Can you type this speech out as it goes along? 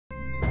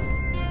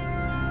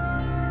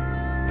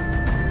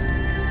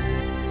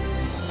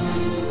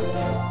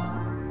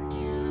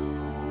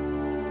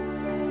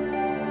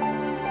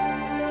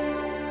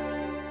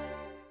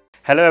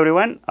Hello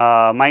everyone,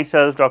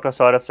 myself Dr.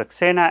 Saurabh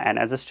Saxena, an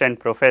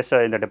assistant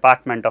professor in the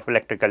Department of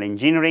Electrical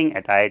Engineering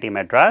at IIT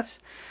Madras.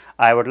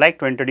 I would like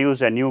to introduce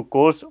a new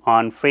course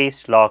on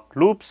phase lock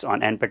loops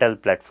on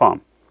NPTEL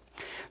platform.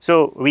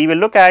 So, we will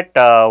look at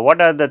what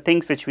are the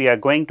things which we are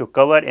going to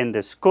cover in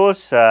this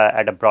course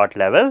at a broad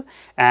level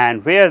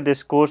and where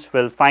this course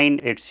will find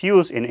its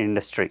use in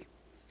industry.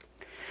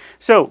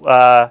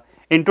 So,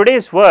 in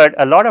today's world,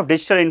 a lot of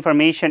digital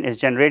information is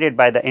generated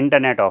by the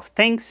Internet of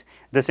Things.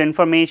 This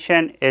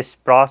information is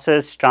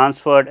processed,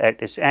 transferred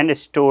and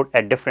is stored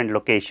at different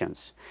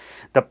locations.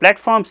 The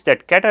platforms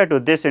that cater to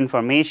this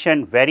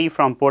information vary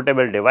from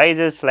portable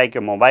devices like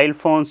your mobile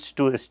phones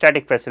to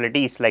static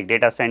facilities like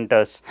data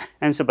centers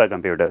and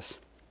supercomputers.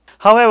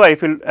 However,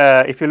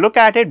 if you look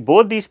at it,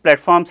 both these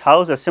platforms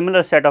house a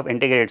similar set of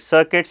integrated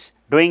circuits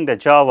doing the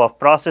job of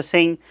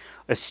processing,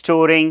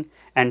 storing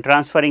and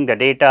transferring the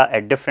data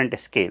at different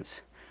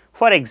scales.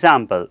 For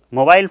example,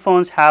 mobile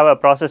phones have a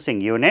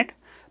processing unit,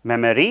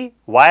 memory,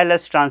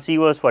 wireless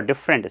transceivers for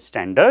different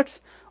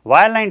standards,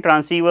 wireline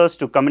transceivers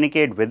to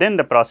communicate within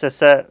the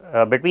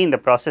processor, between the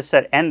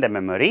processor and the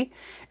memory,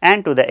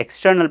 and to the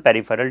external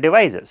peripheral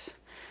devices.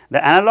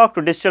 The analog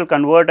to digital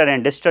converter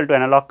and digital to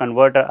analog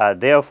converter are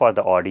there for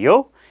the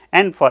audio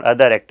and for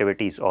other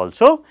activities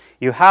also.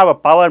 You have a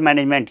power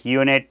management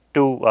unit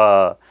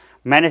to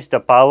manage the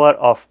power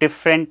of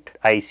different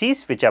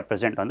ICs which are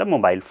present on the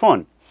mobile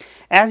phone.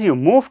 As you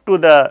move to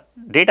the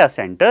data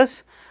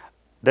centers,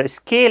 the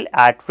scale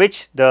at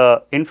which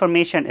the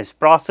information is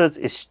processed,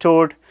 is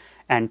stored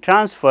and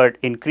transferred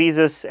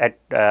increases at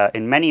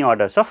in many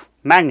orders of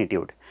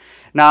magnitude.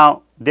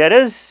 Now, there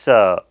is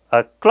a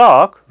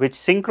clock which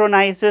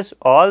synchronizes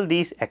all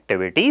these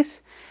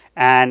activities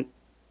and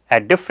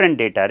at different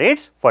data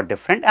rates for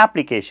different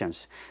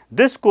applications.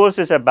 This course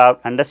is about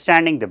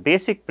understanding the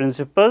basic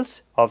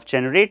principles of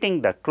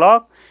generating the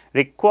clock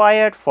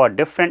required for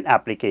different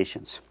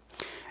applications,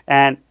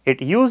 and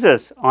it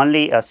uses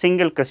only a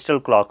single crystal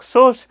clock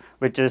source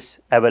which is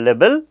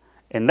available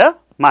in the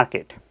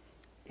market.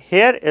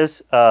 Here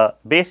is a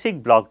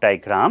basic block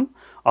diagram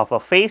of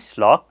a phase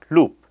lock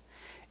loop.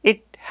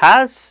 It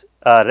has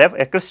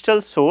a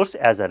crystal source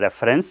as a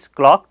reference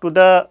clock to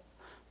the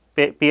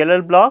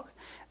PLL block.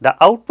 The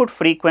output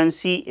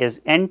frequency is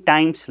n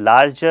times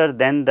larger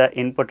than the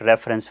input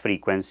reference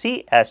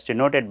frequency as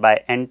denoted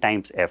by n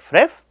times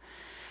fref,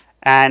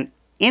 and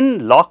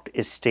in locked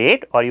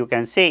state, or you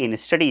can say in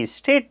steady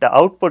state, the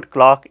output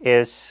clock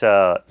is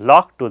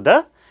locked to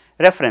the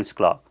reference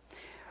clock.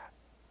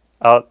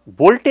 A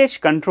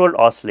voltage controlled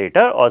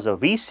oscillator or the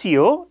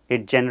VCO,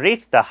 it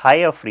generates the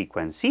higher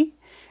frequency.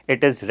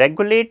 It is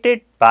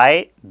regulated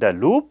by the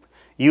loop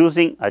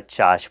using a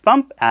charge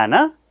pump and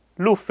a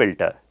loop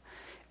filter.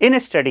 In a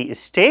steady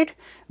state,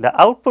 the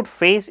output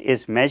phase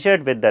is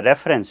measured with the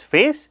reference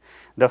phase.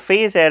 The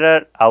phase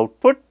error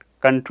output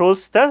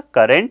controls the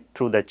current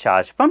through the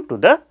charge pump to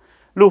the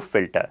loop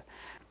filter,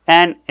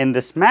 and in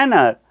this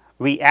manner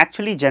we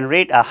actually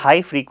generate a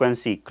high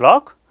frequency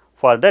clock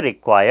for the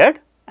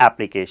required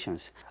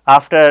applications.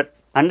 After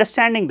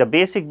understanding the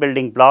basic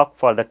building block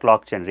for the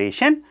clock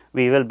generation,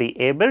 we will be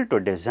able to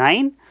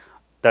design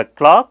the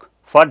clock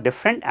for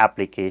different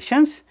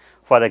applications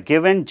for a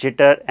given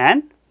jitter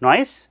and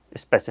noise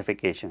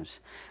specifications.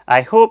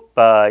 I hope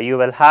you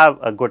will have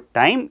a good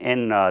time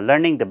in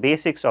learning the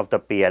basics of the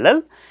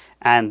PLL,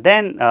 and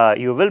then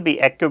you will be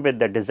equipped with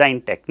the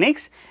design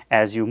techniques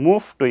as you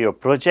move to your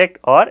project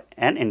or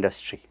an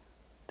industry.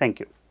 Thank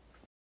you.